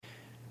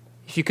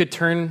If you could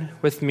turn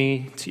with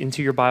me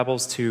into your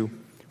Bibles to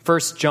 1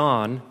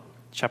 John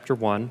chapter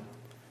 1.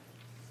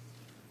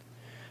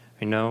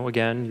 I know,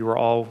 again, you were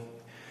all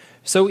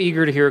so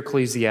eager to hear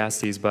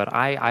Ecclesiastes, but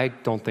I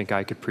don't think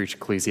I could preach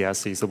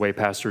Ecclesiastes the way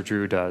Pastor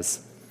Drew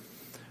does.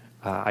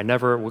 I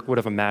never would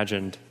have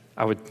imagined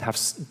I would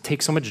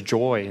take so much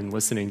joy in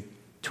listening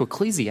to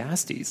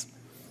Ecclesiastes.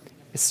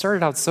 It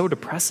started out so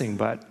depressing,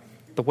 but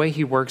the way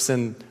he works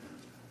in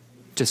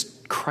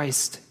just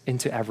Christ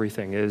into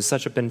everything has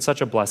been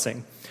such a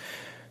blessing.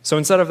 So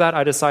instead of that,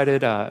 I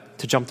decided to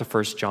jump to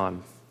 1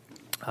 John.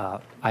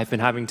 I've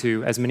been having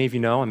to, as many of you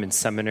know, I'm in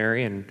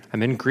seminary and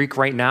I'm in Greek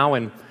right now,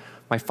 and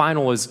my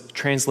final is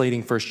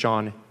translating 1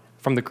 John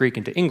from the Greek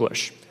into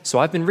English. So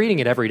I've been reading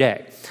it every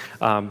day,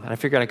 and I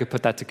figured I could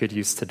put that to good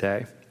use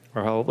today,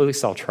 or at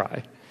least I'll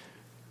try.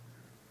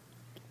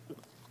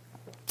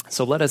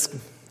 So let us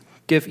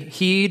give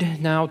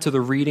heed now to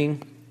the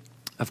reading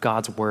of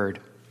God's word,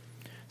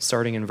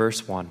 starting in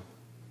verse 1.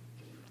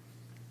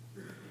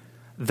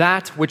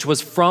 That which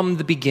was from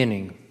the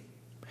beginning,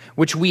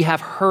 which we have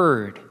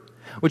heard,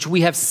 which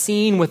we have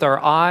seen with our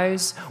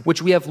eyes,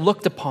 which we have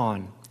looked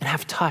upon and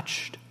have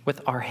touched with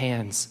our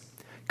hands,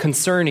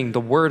 concerning the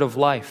word of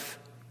life.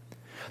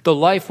 The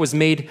life was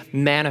made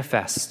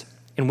manifest,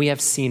 and we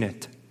have seen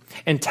it,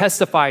 and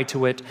testify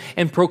to it,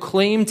 and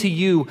proclaim to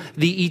you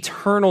the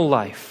eternal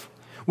life,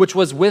 which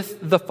was with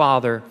the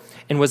Father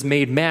and was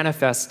made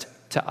manifest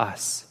to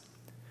us.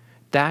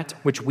 That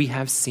which we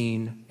have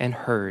seen and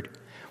heard,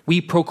 we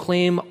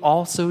proclaim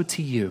also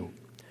to you,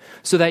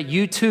 so that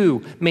you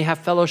too may have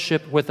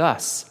fellowship with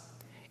us.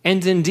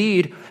 And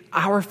indeed,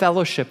 our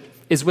fellowship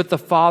is with the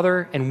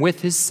Father and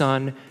with his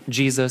Son,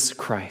 Jesus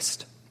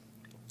Christ.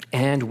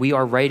 And we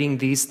are writing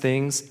these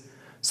things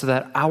so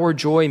that our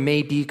joy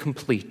may be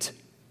complete.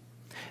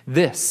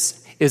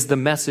 This is the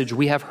message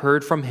we have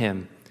heard from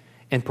him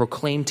and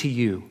proclaim to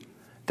you,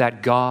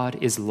 that God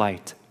is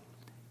light,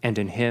 and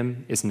in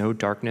him is no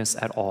darkness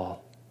at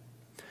all.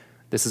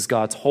 This is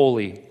God's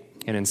holy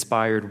and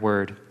inspired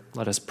word.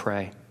 Let us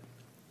pray.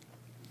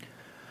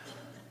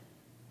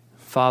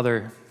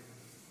 Father,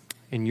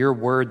 in your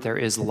word there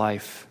is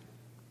life,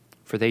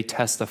 for they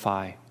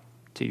testify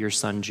to your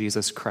Son,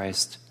 Jesus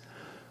Christ.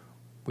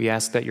 We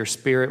ask that your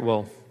Spirit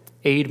will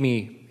aid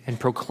me in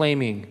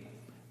proclaiming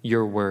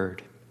your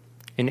word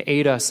and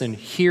aid us in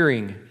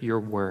hearing your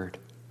word,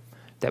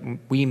 that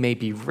we may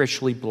be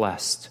richly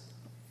blessed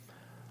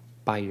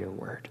by your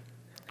word.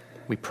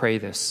 We pray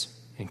this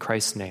in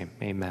Christ's name,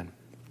 amen.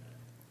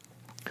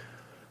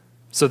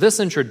 So this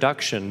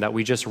introduction that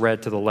we just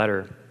read to the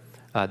letter,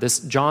 this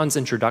John's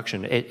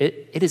introduction,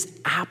 it is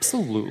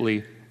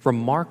absolutely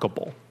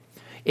remarkable.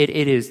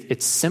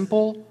 It's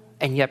simple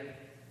and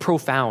yet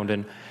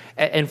profound.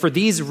 And for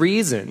these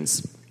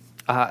reasons,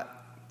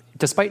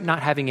 despite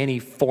not having any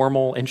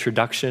formal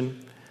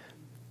introduction,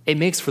 it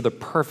makes for the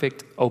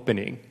perfect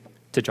opening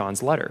to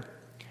John's letter.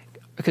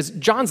 Because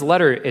John's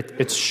letter,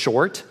 it's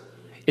short,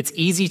 it's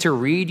easy to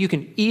read. You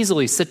can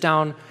easily sit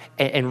down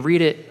and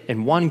read it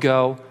in one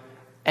go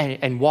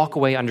and walk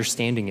away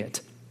understanding it.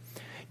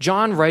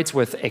 John writes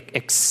with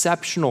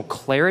exceptional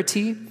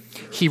clarity.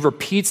 He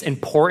repeats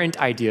important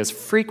ideas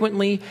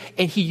frequently,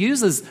 and he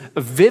uses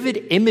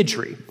vivid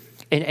imagery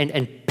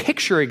and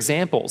picture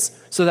examples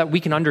so that we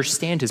can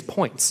understand his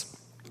points.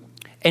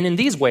 And in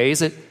these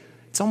ways,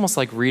 it's almost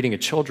like reading a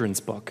children's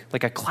book,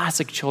 like a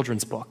classic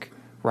children's book,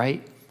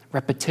 right?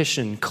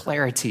 Repetition,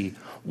 clarity,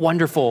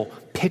 wonderful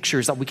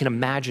pictures that we can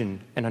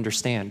imagine and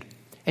understand.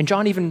 And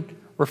John even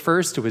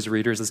refers to his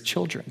readers as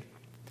children.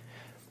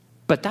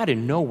 But that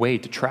in no way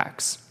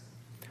detracts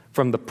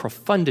from the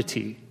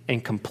profundity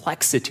and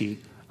complexity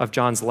of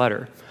John's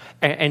letter.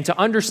 And to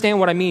understand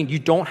what I mean, you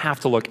don't have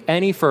to look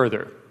any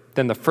further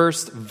than the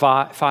first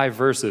 5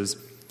 verses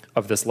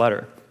of this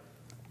letter.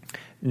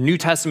 New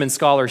Testament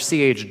scholar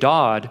C.H.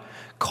 Dodd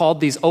called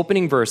these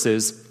opening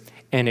verses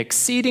an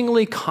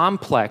exceedingly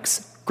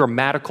complex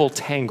grammatical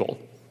tangle.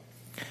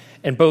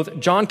 And both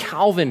John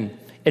Calvin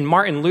and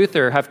Martin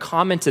Luther have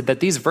commented that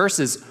these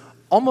verses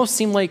almost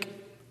seem like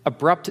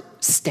abrupt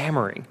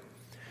stammering.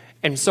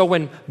 And so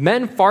when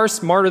men far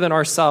smarter than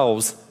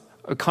ourselves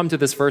come to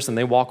this verse and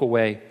they walk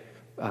away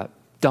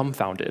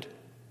dumbfounded,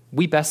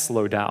 we best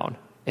slow down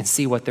and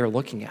see what they're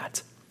looking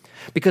at.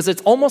 Because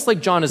it's almost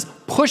like John is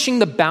pushing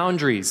the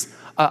boundaries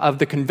of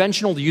the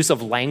conventional use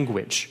of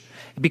language,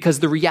 because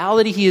the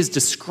reality he is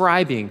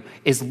describing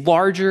is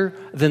larger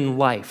than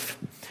life.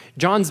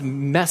 John's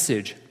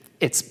message,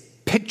 it's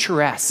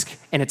picturesque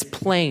and it's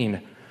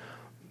plain.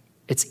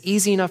 It's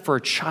easy enough for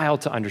a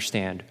child to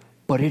understand,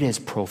 but it is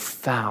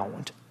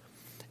profound,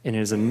 and it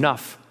is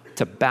enough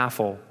to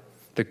baffle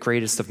the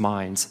greatest of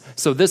minds.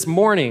 So this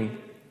morning,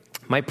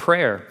 my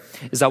prayer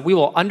is that we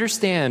will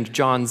understand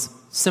John's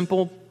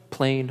simple,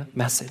 plain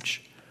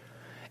message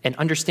and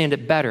understand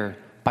it better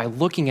by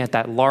looking at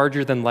that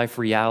larger-than-life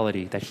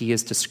reality that he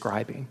is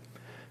describing.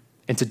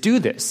 And to do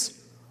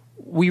this,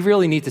 we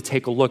really need to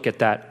take a look at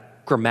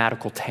that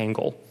grammatical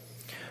tangle.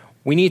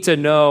 We need to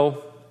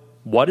know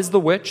what is the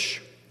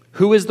which,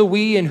 who is the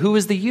we, and who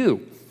is the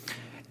you.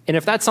 And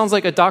if that sounds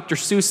like a Dr.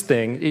 Seuss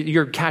thing,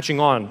 you're catching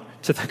on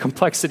to the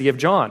complexity of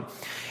John.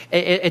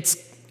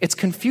 It's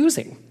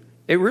confusing.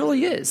 It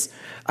really is.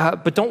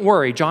 But don't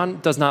worry, John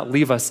does not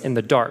leave us in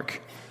the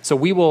dark. So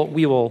we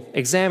will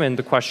examine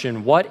the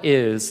question, what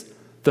is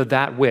the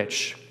that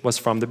which was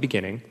from the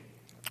beginning?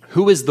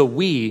 Who is the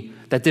we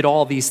that did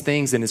all these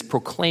things and is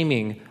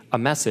proclaiming a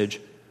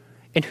message?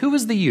 And who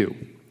is the you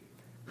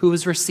who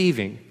is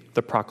receiving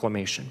the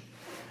proclamation?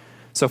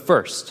 So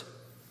first,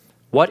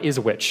 what is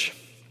which?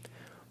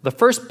 The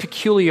first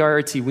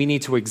peculiarity we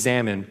need to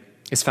examine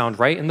is found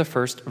right in the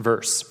first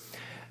verse.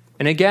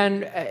 And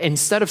again,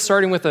 instead of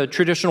starting with a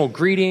traditional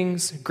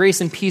greetings,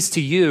 grace and peace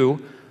to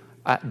you,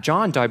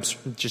 John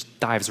just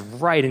dives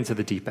right into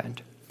the deep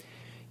end.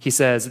 He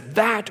says,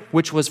 that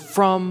which was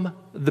from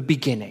the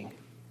beginning.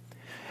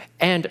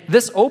 And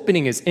this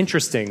opening is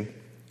interesting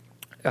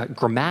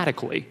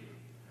grammatically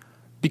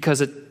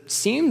because it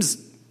seems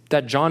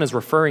that John is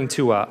referring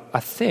to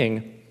a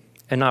thing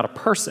and not a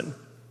person.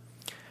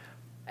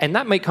 And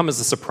that might come as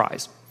a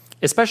surprise,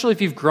 especially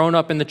if you've grown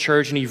up in the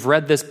church and you've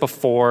read this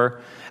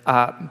before,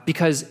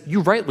 because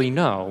you rightly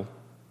know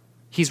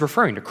he's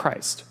referring to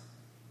Christ,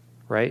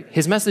 right?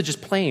 His message is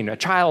plain. A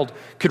child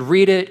could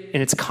read it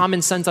in its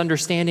common sense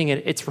understanding,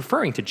 and it's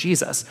referring to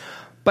Jesus.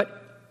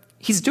 But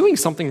he's doing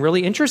something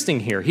really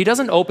interesting here. He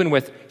doesn't open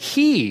with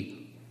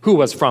he who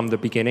was from the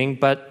beginning,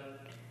 but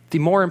the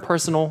more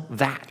impersonal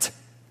that.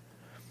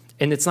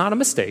 And it's not a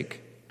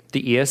mistake.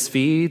 The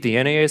ESV, the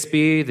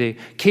NASB, the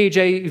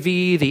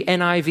KJV, the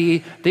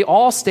NIV, they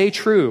all stay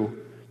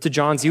true to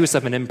John's use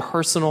of an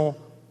impersonal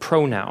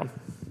pronoun.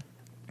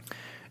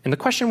 And the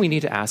question we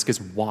need to ask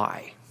is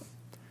why?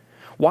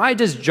 Why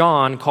does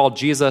John call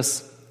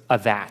Jesus a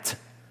that?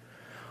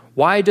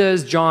 Why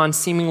does John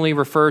seemingly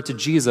refer to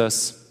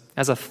Jesus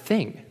as a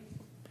thing?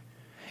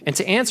 And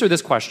to answer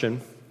this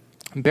question,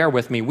 bear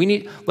with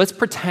me, let's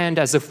pretend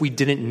as if we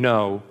didn't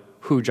know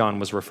who John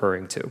was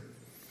referring to.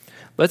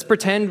 Let's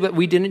pretend that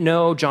we didn't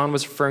know John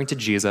was referring to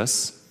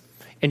Jesus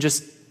and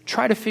just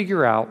try to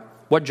figure out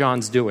what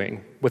John's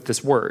doing with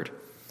this word.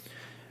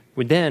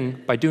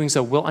 Then, by doing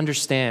so, we'll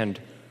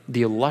understand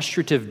the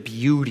illustrative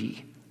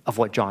beauty of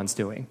what John's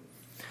doing.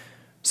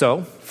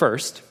 So,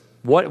 first,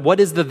 what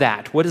is the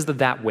that? What is the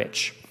that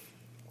which?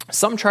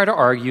 Some try to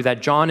argue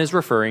that John is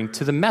referring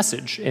to the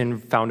message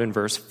found in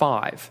verse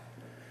 5.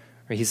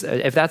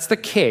 If that's the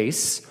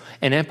case,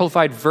 an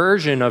amplified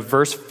version of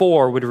verse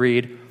 4 would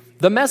read,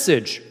 the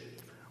message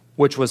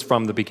which was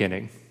from the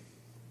beginning.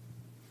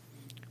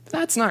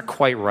 That's not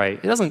quite right.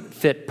 It doesn't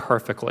fit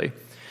perfectly.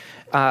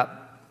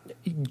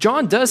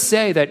 John does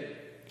say that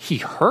he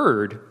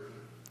heard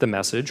the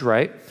message,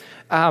 right?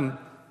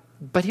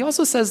 But he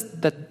also says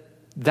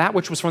that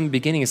which was from the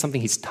beginning is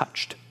something he's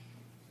touched,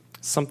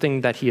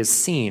 something that he has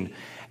seen.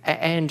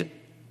 And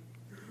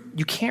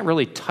you can't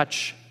really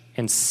touch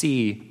and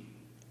see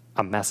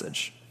a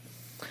message.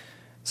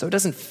 So it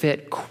doesn't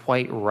fit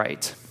quite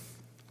right.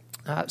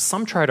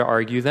 Some try to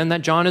argue then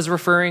that John is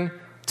referring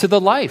to the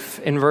life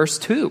in verse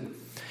 2.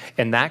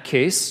 In that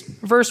case,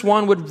 verse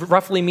 1 would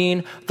roughly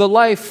mean the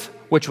life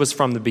which was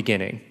from the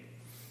beginning.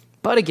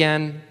 But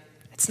again,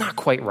 it's not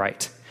quite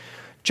right.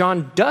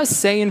 John does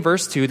say in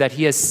verse 2 that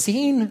he has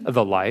seen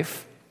the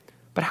life,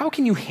 but how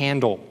can you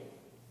handle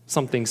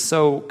something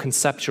so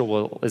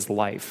conceptual as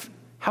life?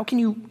 How can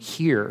you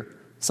hear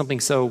something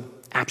so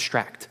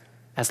abstract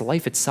as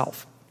life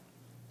itself?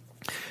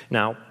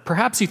 Now,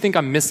 perhaps you think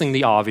I'm missing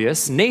the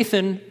obvious.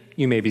 Nathan,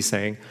 you may be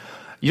saying,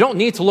 you don't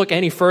need to look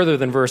any further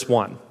than verse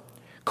 1.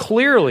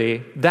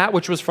 Clearly, that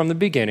which was from the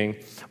beginning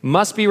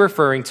must be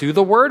referring to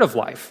the word of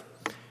life.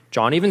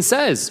 John even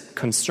says,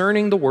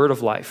 concerning the word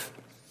of life.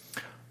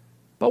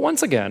 But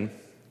once again,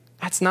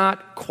 that's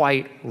not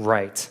quite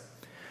right.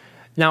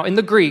 Now, in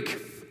the Greek,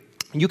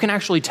 you can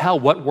actually tell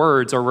what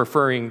words are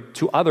referring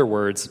to other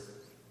words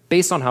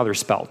based on how they're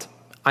spelled.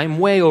 I'm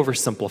way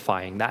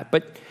oversimplifying that,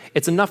 but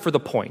it's enough for the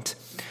point.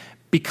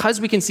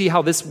 Because we can see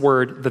how this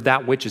word,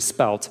 that which, is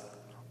spelt,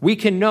 we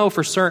can know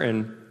for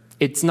certain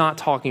it's not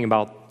talking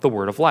about the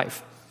word of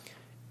life.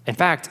 In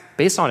fact,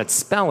 based on its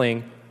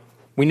spelling,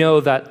 we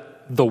know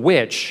that the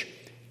which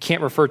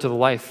can't refer to the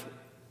life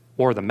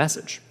or the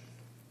message.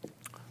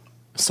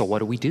 So what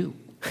do we do?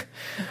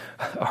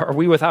 Are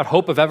we without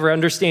hope of ever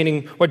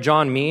understanding what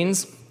John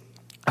means?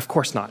 Of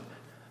course not.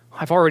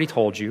 I've already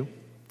told you,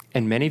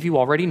 and many of you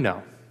already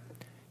know,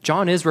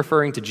 John is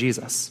referring to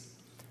Jesus.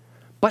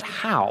 But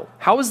how?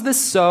 How is this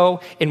so?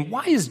 And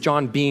why is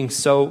John being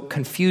so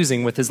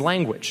confusing with his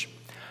language?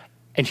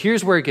 And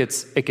here's where it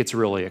gets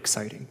really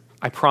exciting.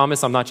 I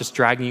promise I'm not just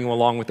dragging you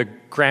along with a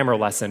grammar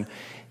lesson.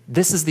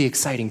 This is the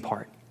exciting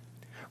part.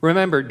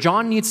 Remember,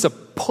 John needs to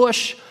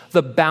push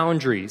the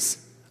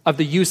boundaries of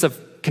the use of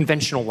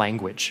conventional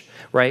language,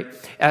 right?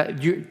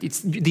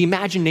 The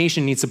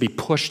imagination needs to be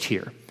pushed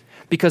here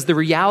because the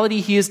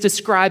reality he is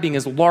describing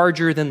is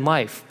larger than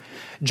life.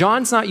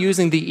 John's not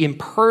using the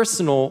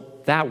impersonal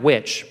that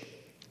which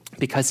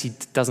because he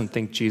doesn't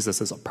think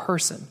Jesus is a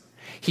person.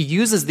 He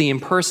uses the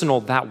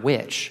impersonal that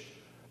which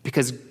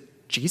because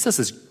Jesus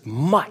is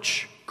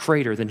much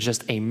greater than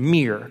just a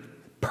mere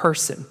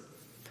person.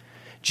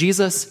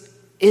 Jesus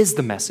is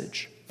the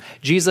message.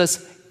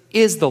 Jesus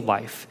is the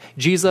life.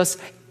 Jesus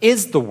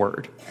is the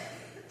word,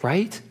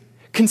 right?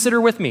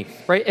 Consider with me,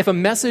 right? If a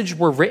message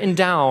were written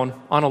down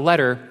on a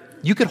letter,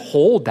 you could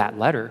hold that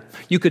letter.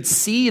 You could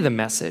see the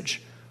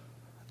message.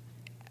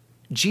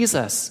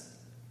 Jesus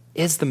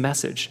is the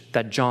message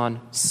that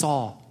John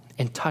saw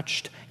and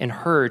touched and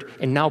heard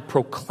and now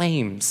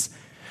proclaims.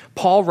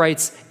 Paul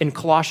writes in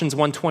Colossians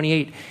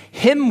 1:28,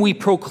 "Him we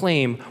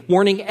proclaim,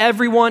 warning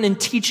everyone and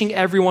teaching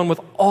everyone with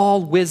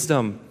all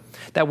wisdom,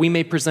 that we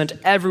may present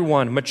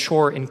everyone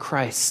mature in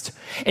Christ."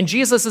 And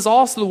Jesus is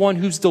also the one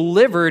who's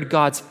delivered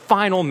God's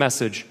final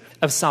message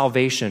of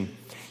salvation.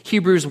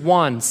 Hebrews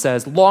 1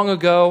 says, "Long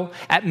ago,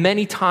 at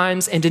many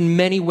times and in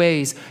many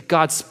ways,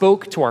 God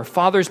spoke to our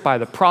fathers by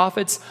the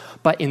prophets,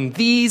 but in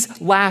these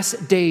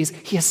last days,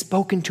 he has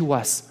spoken to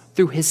us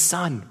through his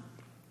Son,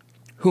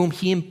 whom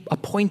he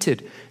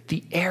appointed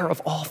the heir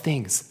of all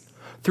things,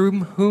 through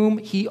whom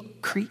he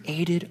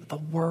created the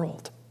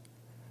world."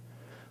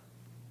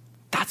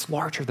 That's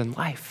larger than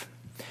life.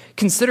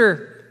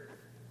 Consider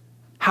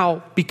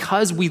how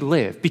because we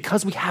live,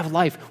 because we have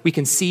life, we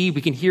can see, we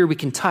can hear, we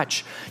can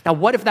touch. Now,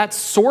 what if that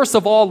source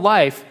of all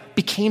life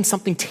became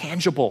something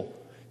tangible,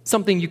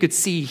 something you could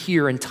see,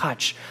 hear, and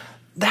touch?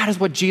 That is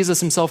what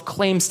Jesus himself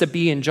claims to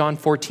be in John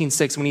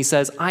 14:6 when he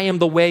says, "I am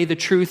the way, the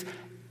truth,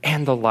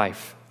 and the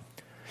life."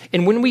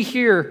 And when we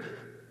hear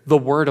the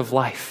word of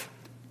life,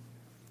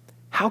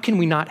 how can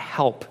we not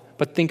help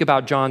but think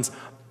about John's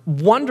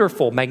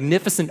wonderful,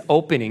 magnificent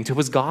opening to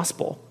his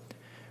gospel?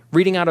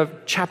 Reading out of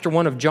chapter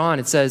 1 of John,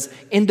 it says,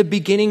 "In the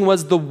beginning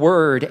was the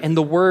Word, and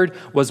the Word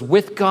was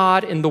with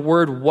God, and the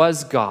Word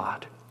was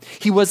God.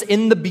 He was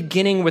in the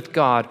beginning with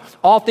God.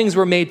 All things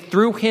were made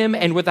through him,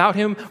 and without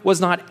him was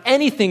not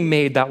anything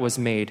made that was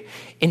made.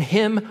 In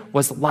him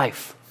was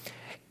life,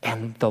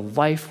 and the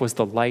life was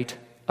the light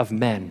of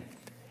men."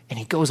 And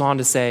he goes on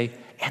to say,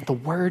 "And the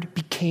Word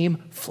became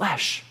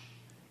flesh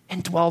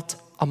and dwelt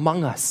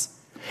among us.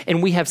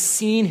 And we have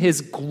seen his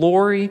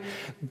glory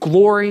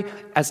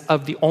as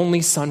of the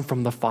only Son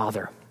from the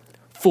Father,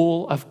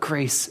 full of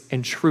grace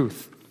and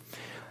truth."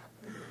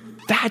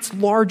 That's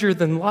larger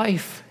than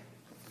life.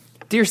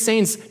 Dear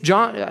saints,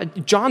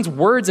 John's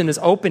words in his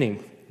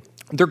opening,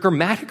 they're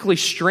grammatically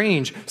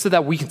strange so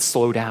that we can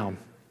slow down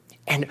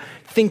and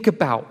think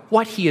about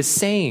what he is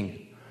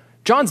saying.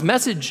 John's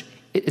message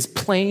is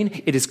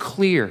plain, it is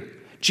clear.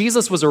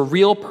 Jesus was a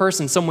real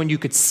person, someone you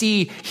could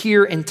see,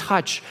 hear, and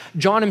touch.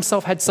 John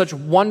himself had such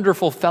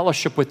wonderful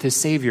fellowship with his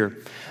Savior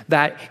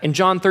that in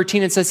John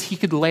 13 it says he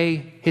could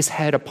lay his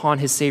head upon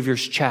his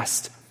Savior's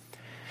chest.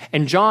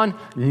 And John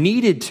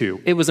needed to.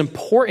 It was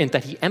important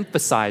that he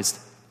emphasized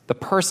the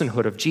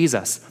personhood of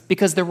Jesus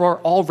because there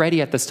were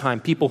already at this time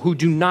people who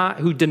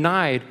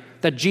denied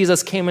that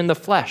Jesus came in the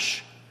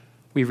flesh.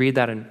 We read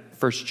that in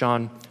 1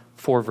 John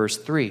 4, verse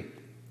 3.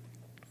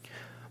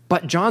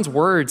 But John's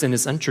words in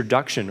his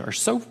introduction are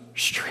so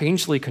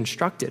strangely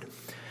constructed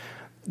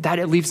that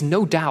it leaves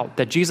no doubt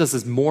that Jesus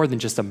is more than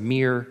just a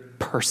mere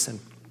person.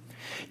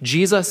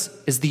 Jesus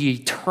is the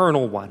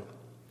eternal one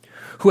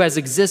who has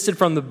existed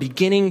from the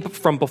beginning,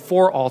 from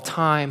before all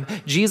time.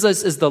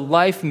 Jesus is the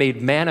life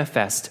made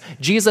manifest.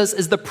 Jesus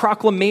is the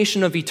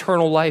proclamation of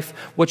eternal life,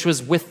 which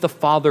was with the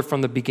Father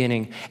from the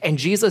beginning. And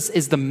Jesus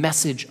is the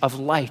message of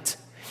light.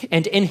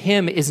 And in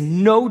him is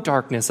no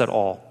darkness at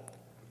all.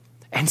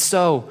 And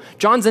so,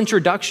 John's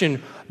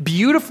introduction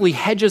beautifully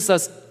hedges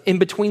us in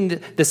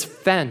between this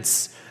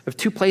fence of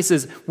two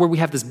places where we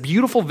have this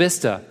beautiful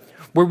vista,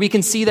 where we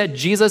can see that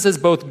Jesus is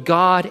both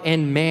God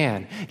and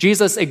man.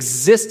 Jesus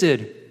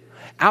exists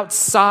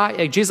outside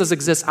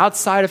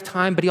of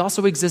time, but he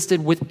also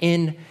existed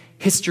within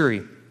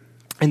history.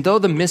 And though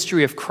the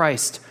mystery of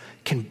Christ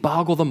can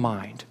boggle the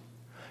mind,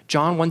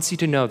 John wants you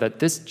to know that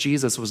this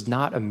Jesus was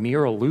not a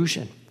mere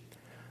illusion,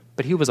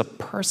 but he was a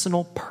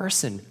personal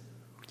person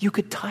you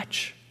could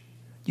touch,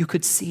 you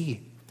could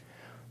see.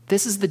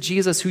 This is the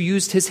Jesus who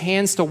used his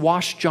hands to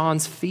wash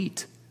John's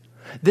feet.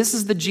 This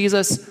is the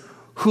Jesus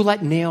who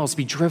let nails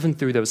be driven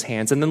through those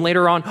hands and then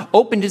later on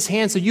opened his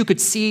hands so you could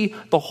see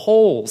the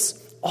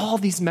holes. All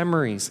these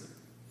memories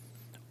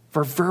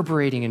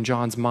reverberating in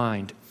John's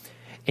mind.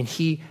 And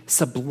he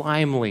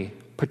sublimely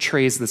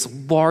portrays this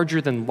larger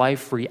than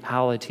life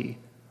reality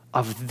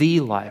of the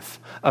life,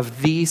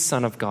 of the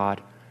Son of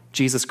God,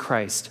 Jesus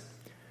Christ,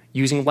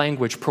 using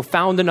language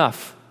profound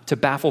enough to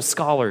baffle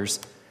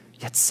scholars,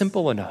 yet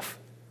simple enough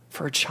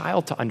for a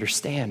child to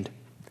understand.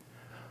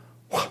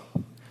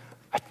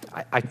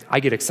 I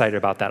get excited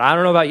about that. I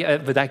don't know about you,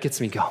 but that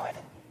gets me going.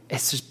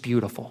 It's just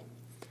beautiful.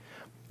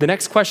 The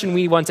next question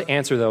we want to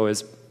answer, though,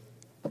 is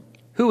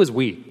who is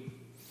we,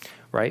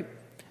 right?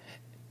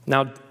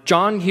 Now,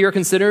 John here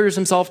considers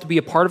himself to be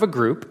a part of a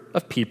group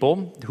of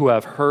people who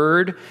have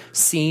heard,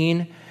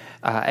 seen,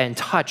 and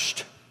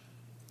touched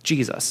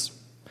Jesus.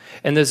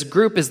 And this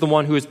group is the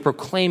one who is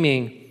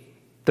proclaiming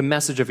the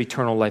message of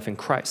eternal life in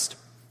Christ.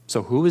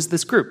 So who is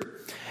this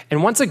group?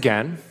 And once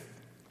again,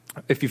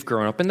 if you've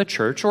grown up in the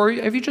church or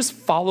if you just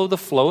follow the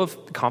flow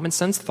of common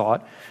sense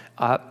thought,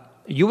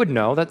 you would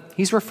know that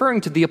he's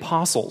referring to the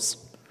apostles,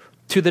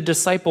 to the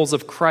disciples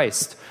of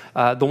Christ,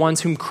 the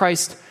ones whom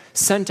Christ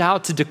sent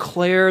out to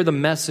declare the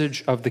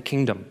message of the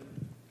kingdom.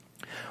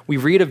 We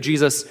read of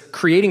Jesus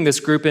creating this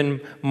group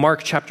in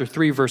Mark chapter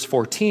 3, verse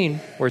 14,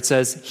 where it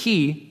says,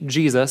 he,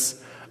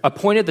 Jesus,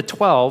 appointed the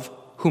 12,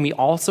 whom he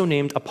also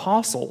named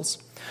apostles,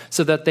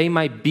 so that they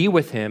might be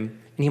with him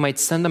and he might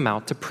send them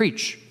out to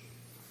preach.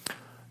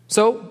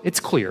 So it's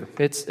clear,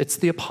 it's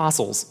the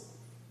apostles.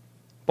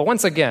 But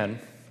once again,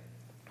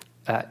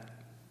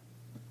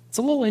 it's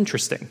a little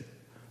interesting.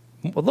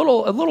 A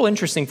little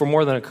interesting for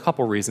more than a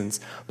couple reasons.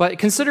 But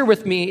consider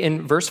with me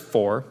in verse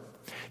 4,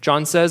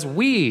 John says,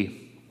 we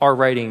are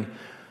writing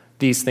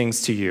these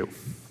things to you.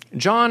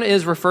 John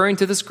is referring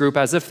to this group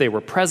as if they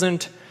were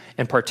present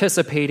and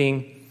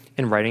participating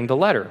in writing the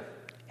letter.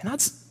 And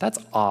that's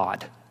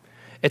odd.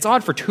 It's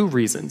odd for two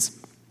reasons.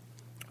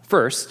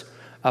 First,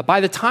 by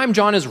the time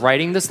John is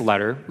writing this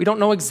letter, we don't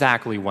know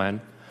exactly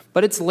when,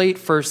 but it's late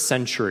first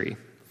century,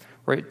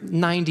 right?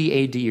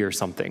 90 AD or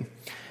something.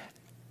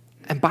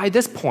 And by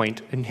this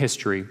point in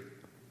history,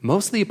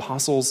 most of the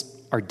apostles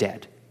are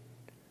dead.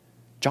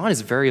 John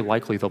is very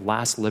likely the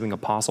last living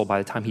apostle by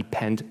the time he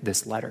penned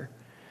this letter.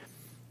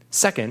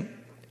 Second,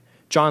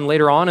 John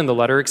later on in the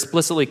letter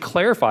explicitly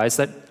clarifies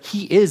that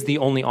he is the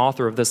only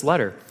author of this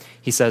letter.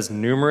 He says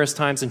numerous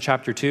times in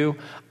chapter 2,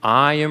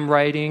 I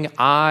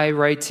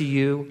write to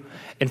you.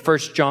 In 1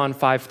 John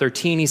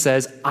 5:13, he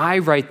says, I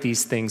write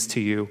these things to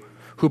you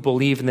who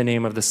believe in the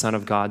name of the Son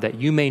of God, that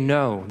you may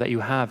know that you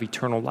have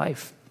eternal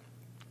life.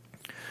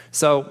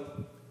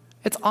 So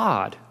it's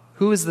odd.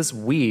 Who is this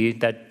we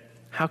that,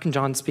 how can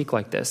John speak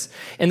like this?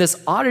 And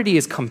this oddity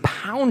is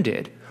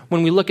compounded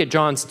when we look at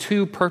John's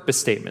two purpose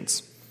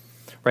statements.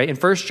 Right? In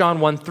 1 John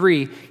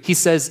 1:3, he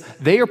says,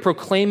 they are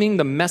proclaiming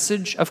the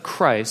message of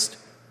Christ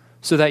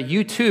so that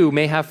you too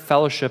may have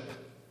fellowship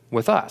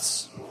with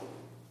us.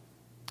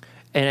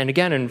 And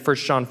again, in 1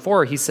 John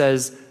 4, he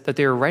says that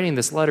they are writing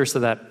this letter so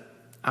that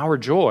our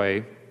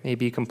joy may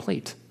be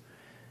complete.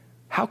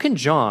 How can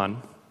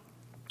John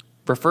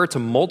refer to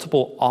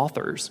multiple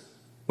authors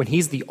when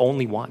he's the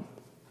only one?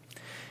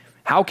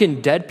 How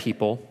can dead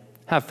people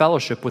have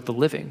fellowship with the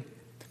living?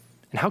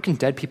 And how can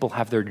dead people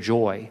have their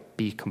joy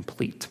be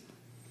complete?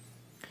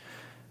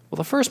 Well,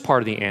 the first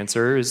part of the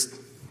answer is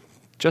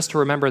just to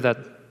remember that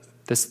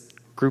this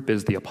group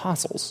is the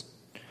apostles.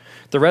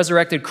 The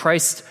resurrected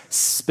Christ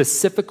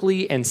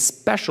specifically and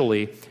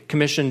specially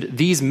commissioned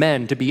these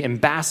men to be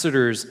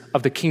ambassadors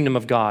of the kingdom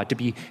of God, to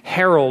be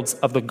heralds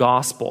of the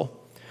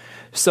gospel.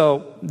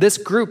 So this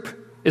group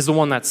is the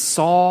one that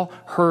saw,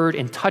 heard,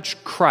 and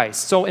touched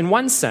Christ. So in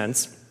one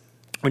sense,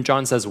 when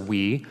John says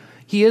we,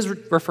 he is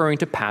referring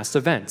to past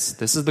events.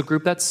 This is the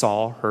group that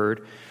saw,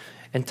 heard,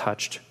 and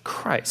touched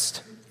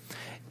Christ.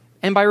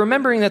 And by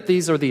remembering that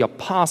these are the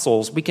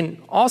apostles, we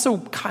can also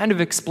kind of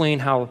explain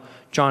how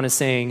John is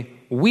saying,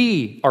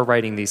 we are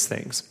writing these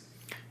things.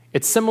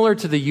 It's similar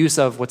to the use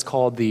of what's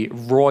called the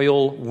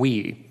royal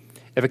we.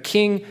 If a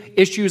king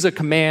issues a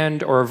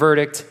command or a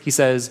verdict, he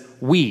says,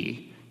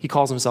 we. He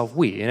calls himself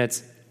we. And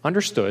it's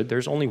understood,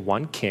 there's only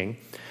one king,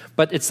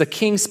 but it's the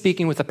king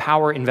speaking with the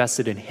power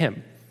invested in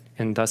him.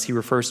 And thus he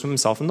refers to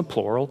himself in the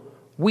plural,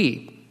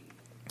 we.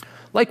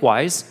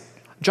 Likewise,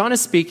 John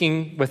is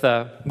speaking with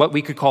what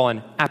we could call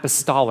an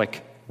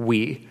apostolic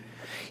we.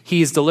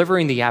 He is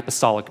delivering the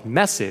apostolic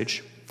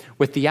message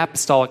with the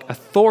apostolic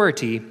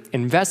authority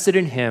invested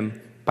in him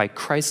by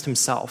Christ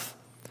himself.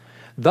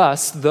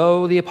 Thus,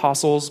 though the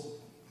apostles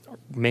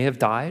may have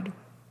died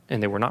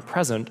and they were not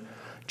present,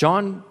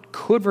 John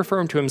could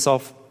refer to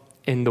himself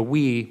in the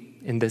we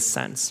in this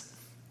sense.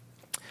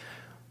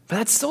 But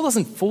that still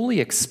doesn't fully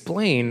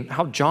explain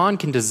how John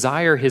can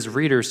desire his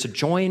readers to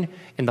join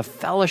in the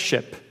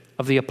fellowship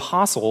of the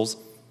apostles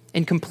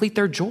and complete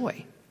their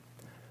joy.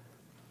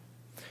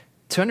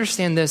 To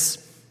understand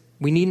this,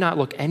 we need not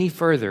look any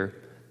further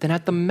than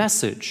at the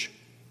message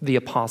the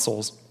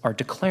apostles are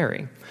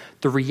declaring,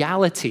 the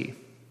reality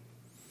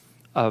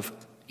of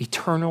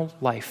eternal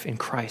life in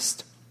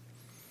Christ.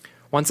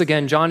 Once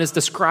again, John is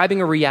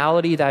describing a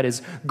reality that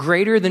is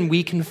greater than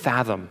we can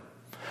fathom.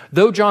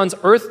 Though John's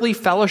earthly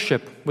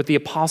fellowship with the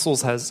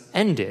apostles has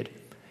ended,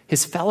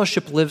 his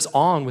fellowship lives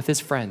on with his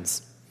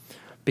friends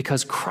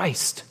because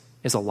Christ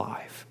is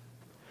alive.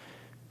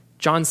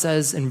 John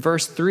says in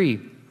verse 3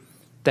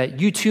 that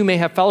you too may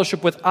have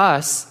fellowship with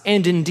us,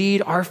 and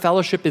indeed our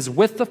fellowship is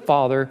with the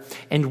Father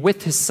and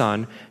with his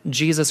Son,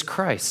 Jesus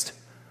Christ.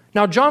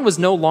 Now, John was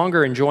no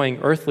longer enjoying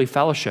earthly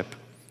fellowship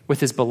with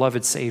his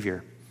beloved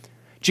Savior.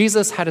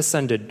 Jesus had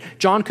ascended.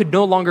 John could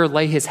no longer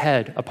lay his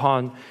head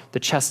upon the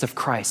chest of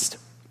Christ.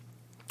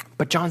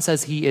 But John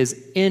says he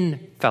is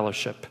in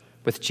fellowship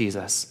with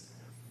Jesus.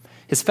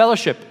 His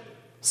fellowship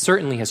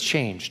certainly has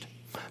changed,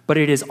 but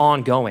it is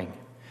ongoing.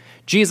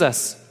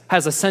 Jesus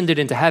has ascended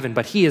into heaven,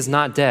 but he is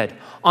not dead.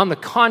 On the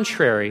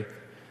contrary,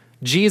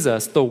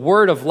 Jesus, the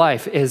word of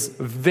life, is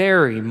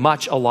very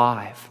much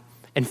alive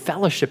and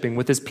fellowshipping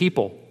with his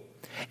people.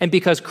 And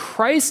because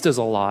Christ is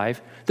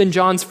alive, then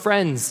John's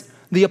friends,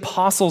 the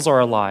apostles, are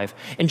alive.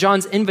 And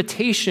John's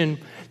invitation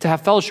to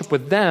have fellowship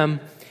with them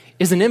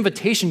is an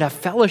invitation to have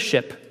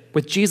fellowship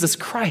with Jesus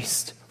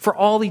Christ for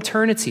all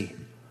eternity.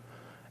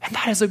 And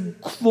that is a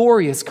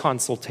glorious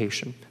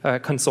consolation.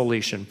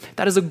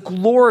 That is a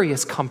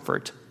glorious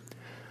comfort.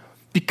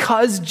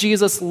 Because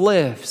Jesus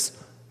lives,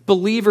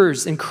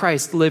 believers in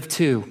Christ live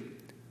too.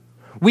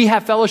 We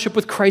have fellowship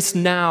with Christ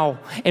now,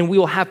 and we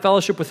will have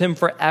fellowship with him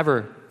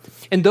forever.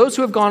 And those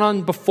who have gone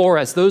on before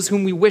us, those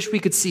whom we wish we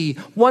could see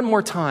one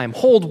more time,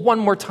 hold one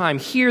more time,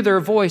 hear their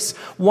voice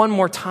one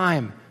more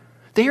time,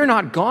 they are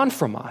not gone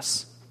from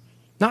us,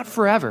 not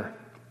forever.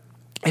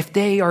 If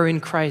they are in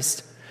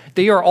Christ,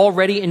 they are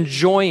already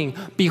enjoying,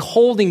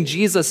 beholding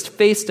Jesus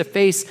face to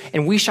face,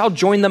 and we shall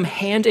join them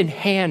hand in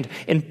hand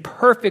in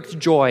perfect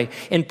joy,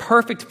 in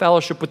perfect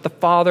fellowship with the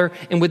Father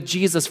and with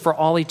Jesus for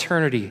all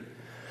eternity.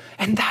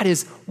 And that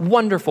is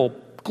wonderful,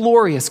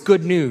 glorious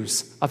good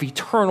news of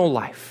eternal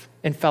life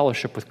and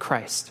fellowship with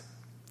Christ.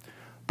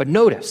 But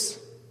notice,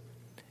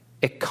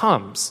 it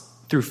comes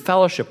through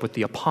fellowship with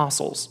the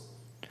apostles.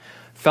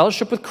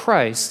 Fellowship with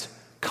Christ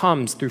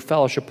comes through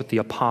fellowship with the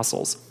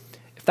apostles.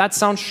 If that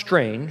sounds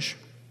strange,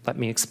 let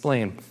me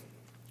explain.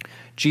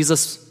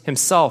 Jesus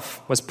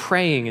himself was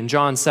praying in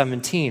John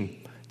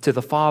 17 to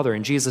the Father,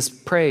 and Jesus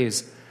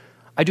prays,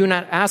 "I do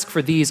not ask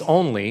for these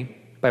only,"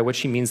 by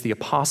which he means the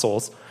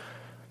apostles,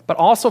 "but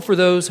also for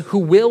those who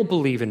will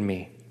believe in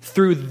me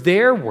through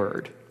their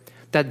word,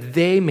 that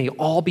they may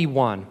all be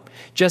one,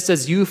 just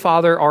as you,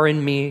 Father, are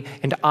in me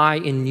and I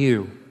in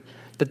you,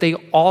 that they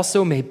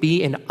also may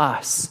be in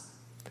us,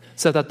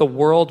 so that the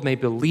world may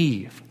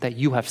believe that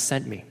you have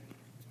sent me."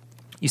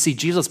 You see,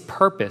 Jesus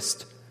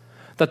purposed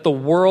that the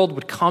world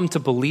would come to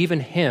believe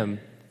in him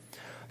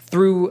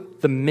through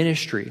the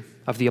ministry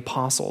of the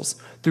apostles,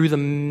 through the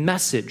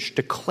message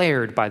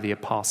declared by the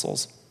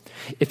apostles.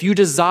 If you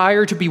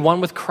desire to be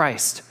one with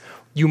Christ,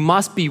 you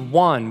must be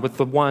one with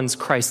the ones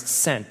Christ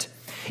sent.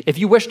 If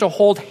you wish to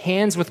hold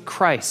hands with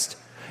Christ,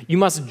 you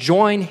must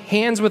join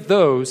hands with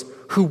those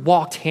who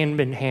walked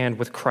hand in hand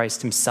with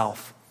Christ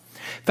himself.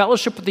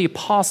 Fellowship with the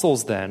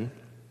apostles, then,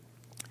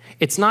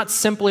 it's not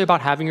simply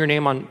about having your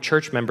name on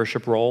church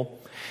membership roll.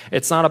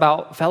 It's not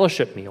about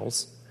fellowship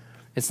meals.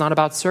 It's not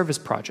about service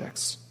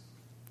projects.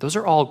 Those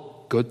are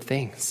all good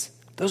things.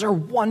 Those are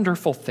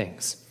wonderful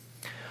things.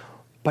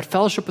 But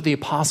fellowship with the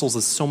apostles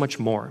is so much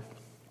more.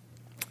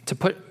 To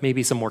put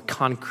maybe some more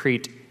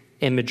concrete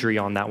imagery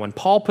on that one,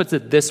 Paul puts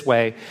it this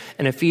way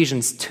in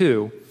Ephesians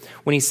 2,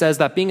 when he says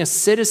that being a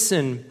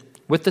citizen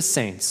with the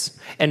saints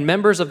and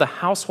members of the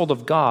household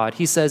of God,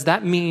 he says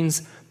that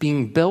means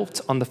being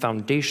built on the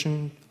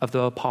foundation of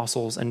the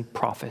apostles and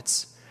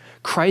prophets.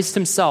 Christ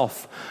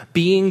himself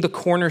being the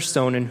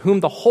cornerstone, in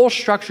whom the whole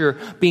structure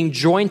being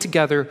joined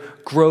together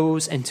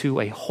grows into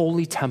a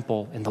holy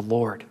temple in the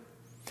Lord.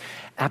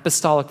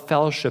 Apostolic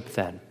fellowship,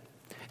 then,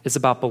 is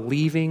about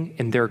believing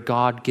in their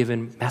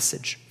God-given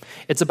message.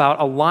 It's about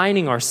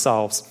aligning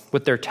ourselves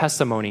with their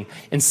testimony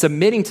and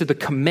submitting to the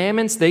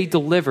commandments they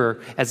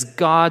deliver as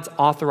God's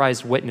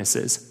authorized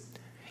witnesses.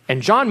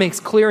 And John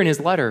makes clear in his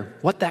letter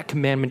what that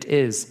commandment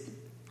is.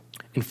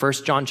 In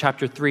 1 John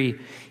chapter 3,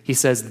 he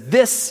says,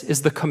 "This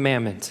is the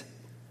commandment.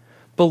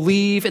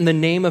 Believe in the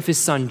name of his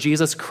Son,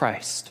 Jesus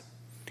Christ,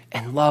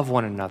 and love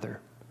one another,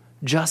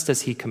 just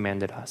as he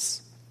commanded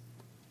us."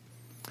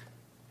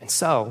 And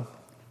so,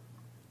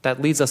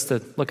 that leads us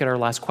to look at our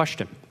last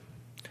question.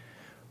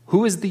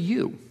 Who is the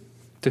you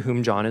to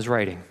whom John is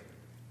writing?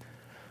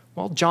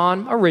 Well,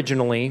 John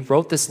originally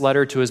wrote this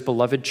letter to his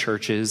beloved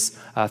churches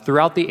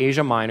throughout the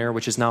Asia Minor,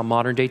 which is now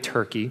modern-day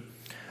Turkey.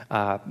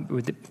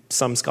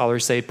 Some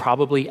scholars say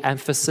probably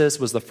Ephesus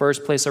was the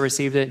first place I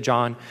received it.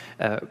 John,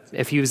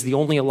 if he was the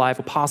only alive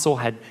apostle,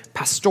 had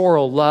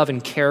pastoral love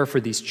and care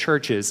for these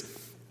churches.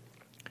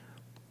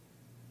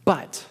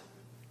 But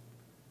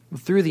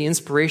through the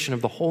inspiration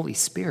of the Holy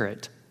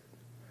Spirit,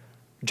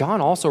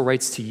 John also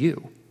writes to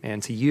you,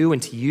 and to you,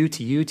 and to you,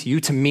 to you, to you,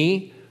 to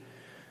me.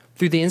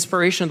 Through the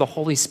inspiration of the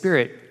Holy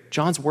Spirit,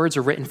 John's words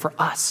are written for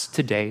us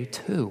today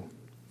too.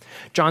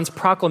 John's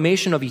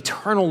proclamation of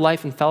eternal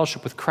life and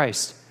fellowship with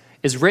Christ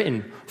is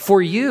written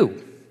for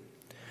you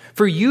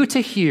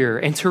to hear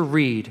and to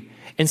read,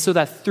 and so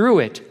that through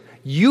it,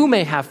 you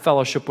may have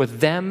fellowship with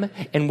them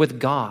and with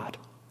God.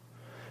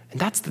 And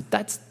that's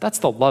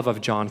the love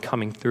of John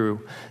coming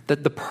through,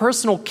 that the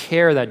personal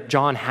care that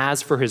John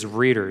has for his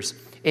readers.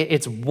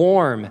 It's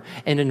warm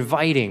and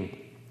inviting,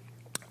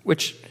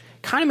 which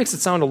kind of makes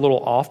it sound a little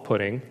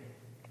off-putting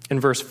in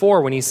verse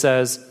 4 when he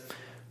says,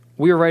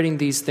 "We are writing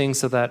these things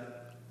so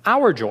that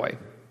our joy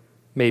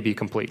may be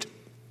complete."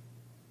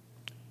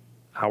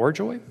 Our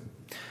joy?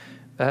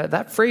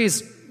 That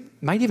phrase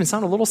might even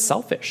sound a little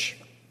selfish.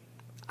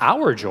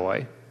 Our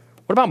joy?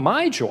 What about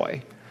my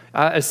joy?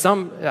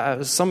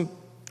 Some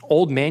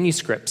old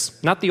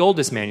manuscripts, not the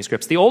oldest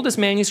manuscripts. The oldest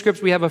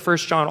manuscripts we have of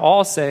 1 John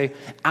all say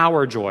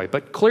our joy,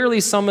 but clearly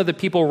some of the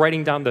people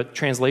writing down the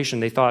translation,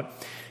 they thought,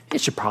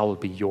 it should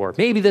probably be your.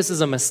 Maybe this is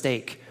a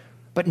mistake.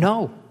 But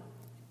no,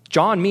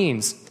 John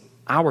means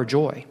our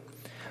joy.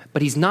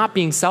 But he's not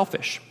being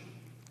selfish.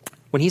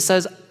 When he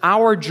says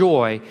our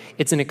joy,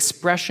 it's an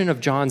expression of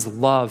John's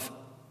love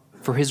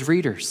for his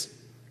readers,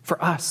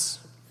 for us.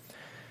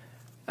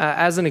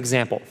 As an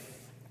example,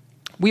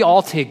 we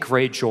all take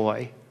great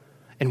joy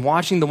in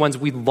watching the ones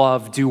we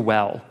love do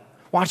well,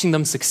 watching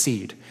them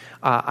succeed.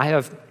 I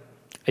have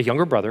a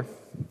younger brother.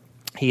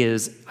 I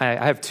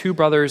have 2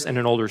 brothers and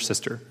an older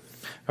sister.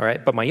 All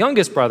right, but my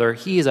youngest brother,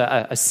 he is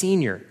a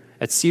senior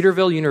at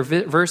Cedarville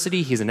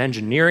University. He's an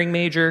engineering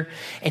major,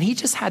 and he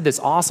just had this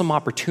awesome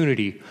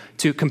opportunity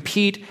to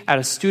compete at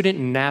a student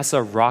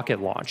NASA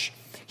rocket launch.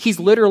 He's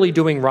literally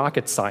doing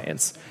rocket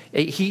science.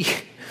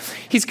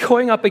 He's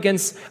going up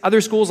against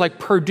other schools like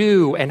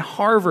Purdue and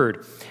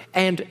Harvard,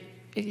 and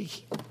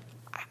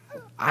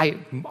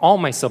all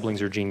my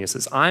siblings are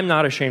geniuses. I'm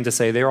not ashamed to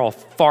say they're all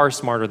far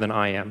smarter than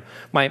I am.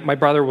 My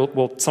brother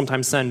will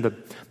sometimes send the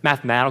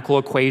mathematical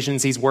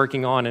equations he's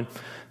working on, and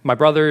my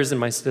brothers and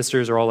my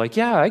sisters are all like,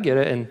 yeah, I get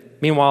it. And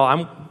meanwhile,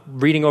 I'm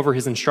reading over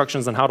his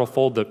instructions on how to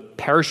fold the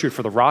parachute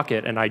for the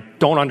rocket, and I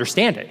don't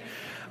understand it.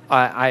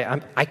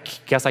 I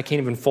guess I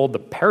can't even fold the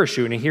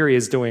parachute, and here he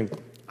is doing,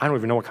 I don't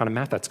even know what kind of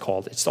math that's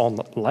called. It's all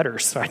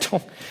letters.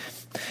 So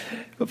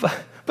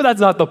but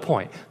that's not the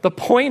point. The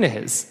point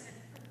is,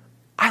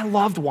 I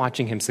loved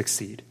watching him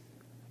succeed,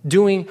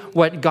 doing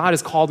what God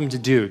has called him to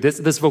do,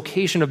 this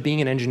vocation of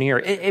being an engineer.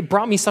 It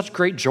brought me such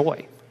great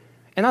joy.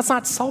 And that's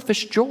not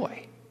selfish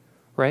joy,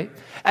 right?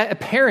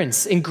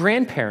 Parents and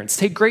grandparents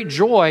take great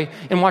joy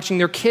in watching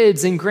their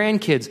kids and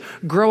grandkids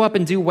grow up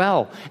and do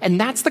well. And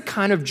that's the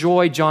kind of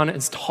joy John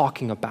is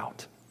talking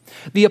about.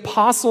 The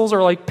apostles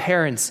are like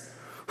parents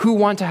who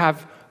want to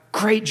have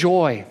great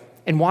joy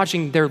in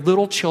watching their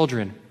little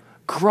children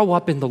grow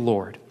up in the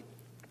Lord.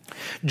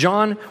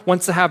 John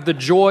wants to have the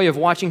joy of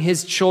watching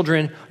his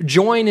children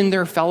join in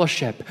their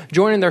fellowship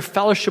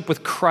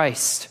with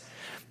Christ.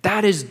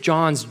 That is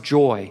John's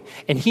joy.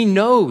 And he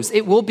knows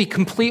it will be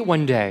complete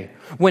one day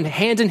when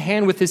hand in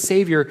hand with his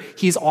Savior,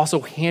 he's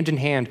also hand in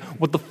hand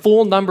with the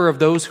full number of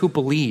those who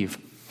believe.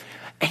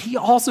 And he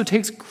also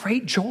takes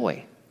great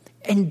joy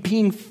in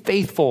being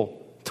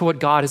faithful to what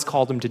God has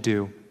called him to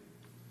do.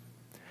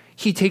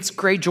 He takes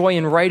great joy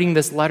in writing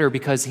this letter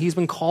because he's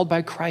been called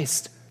by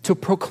Christ to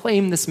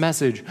proclaim this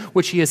message,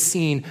 which he has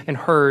seen and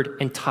heard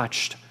and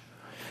touched.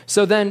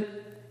 So then,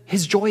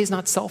 his joy is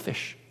not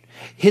selfish.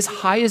 His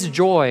highest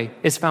joy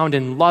is found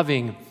in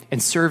loving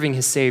and serving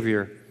his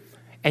Savior,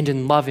 and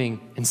in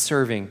loving and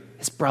serving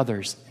his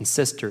brothers and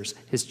sisters,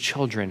 his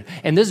children.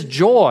 And this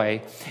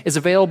joy is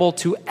available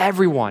to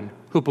everyone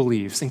who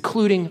believes,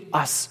 including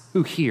us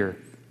who hear.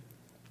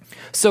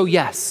 So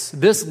yes,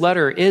 this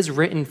letter is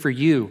written for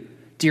you,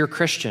 dear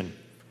Christian.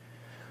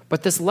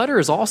 But this letter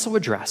is also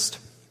addressed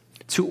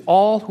to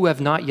all who have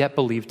not yet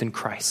believed in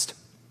Christ.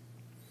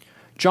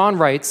 John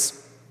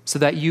writes so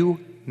that you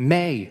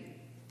may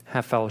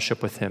have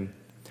fellowship with him,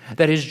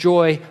 that his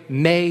joy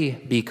may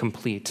be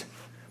complete.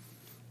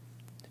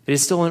 It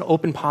is still an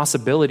open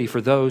possibility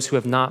for those who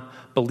have not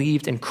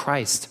believed in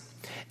Christ.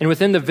 And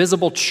within the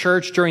visible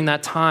church during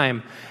that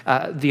time,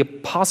 the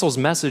apostles'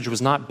 message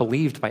was not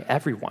believed by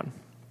everyone.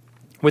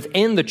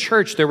 Within the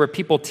church, there were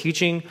people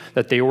teaching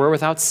that they were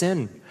without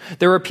sin.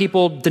 There were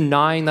people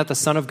denying that the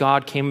Son of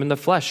God came in the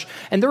flesh.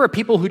 And there were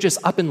people who just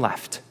up and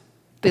left.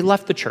 They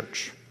left the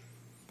church.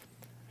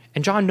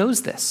 And John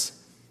knows this.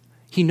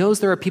 He knows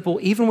there are people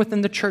even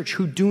within the church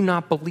who do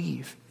not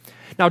believe.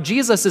 Now,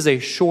 Jesus is a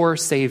sure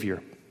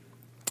Savior.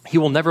 He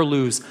will never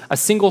lose a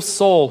single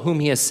soul whom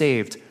he has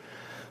saved.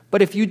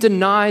 But if you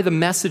deny the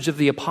message of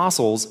the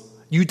apostles,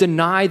 you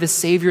deny the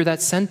Savior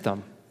that sent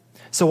them.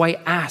 So I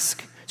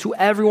ask to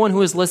everyone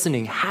who is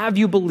listening, have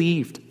you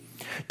believed?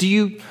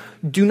 Do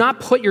not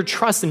put your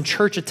trust in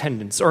church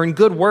attendance or in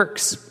good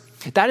works.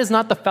 That is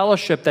not the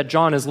fellowship that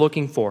John is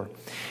looking for.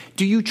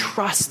 Do you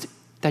trust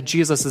that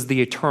Jesus is the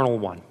eternal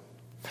one,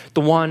 the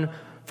one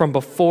from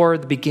before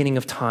the beginning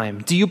of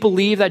time? Do you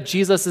believe that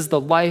Jesus is the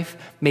life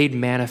made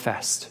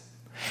manifest?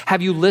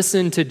 Have you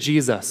listened to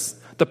Jesus,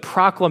 the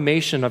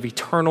proclamation of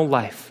eternal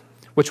life,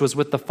 which was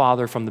with the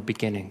Father from the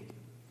beginning?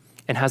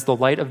 And has the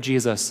light of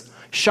Jesus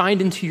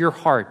shined into your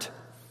heart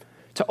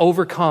to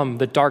overcome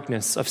the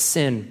darkness of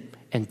sin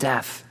and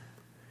death?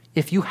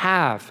 If you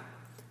have,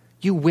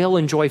 you will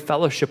enjoy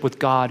fellowship with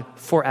God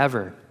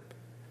forever.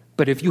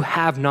 But if you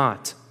have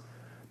not,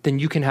 then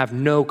you can have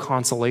no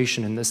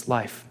consolation in this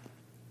life.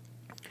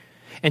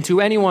 And to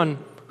anyone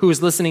who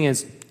is listening and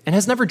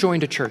has never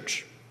joined a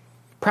church,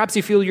 perhaps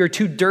you feel you're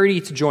too dirty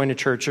to join a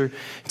church or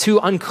too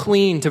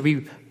unclean to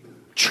be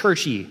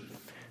churchy,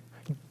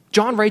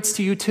 John writes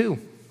to you too.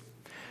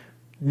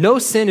 No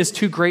sin is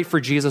too great for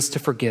Jesus to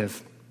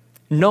forgive.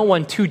 No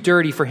one too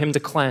dirty for him to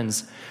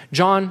cleanse.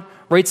 John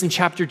writes in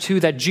chapter 2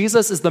 that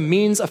Jesus is the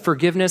means of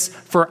forgiveness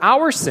for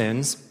our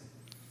sins,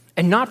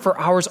 and not for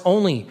ours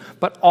only,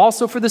 but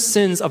also for the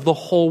sins of the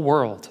whole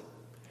world.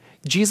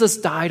 Jesus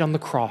died on the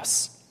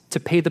cross to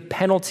pay the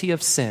penalty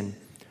of sin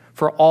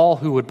for all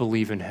who would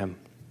believe in him,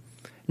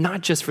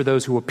 not just for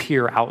those who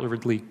appear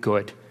outwardly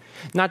good,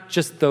 not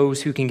just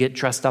those who can get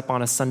dressed up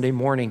on a Sunday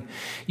morning.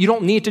 You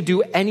don't need to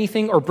do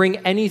anything or bring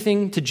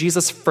anything to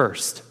Jesus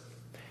first.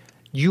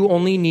 You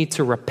only need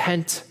to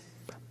repent,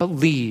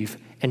 believe,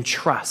 and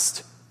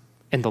trust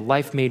and the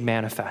life made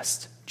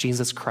manifest,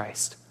 Jesus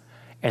Christ.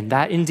 And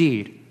that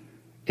indeed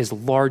is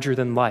larger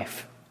than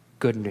life.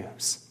 Good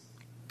news.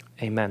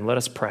 Amen. Let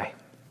us pray.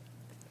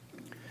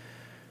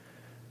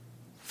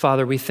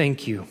 Father, we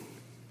thank you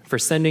for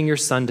sending your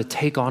Son to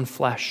take on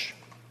flesh,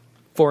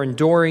 for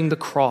enduring the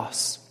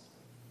cross,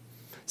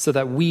 so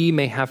that we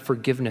may have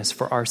forgiveness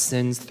for our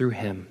sins through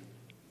him.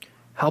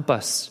 Help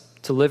us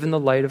to live in the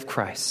light of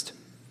Christ,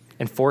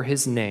 and for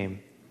his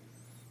name,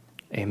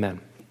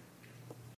 amen.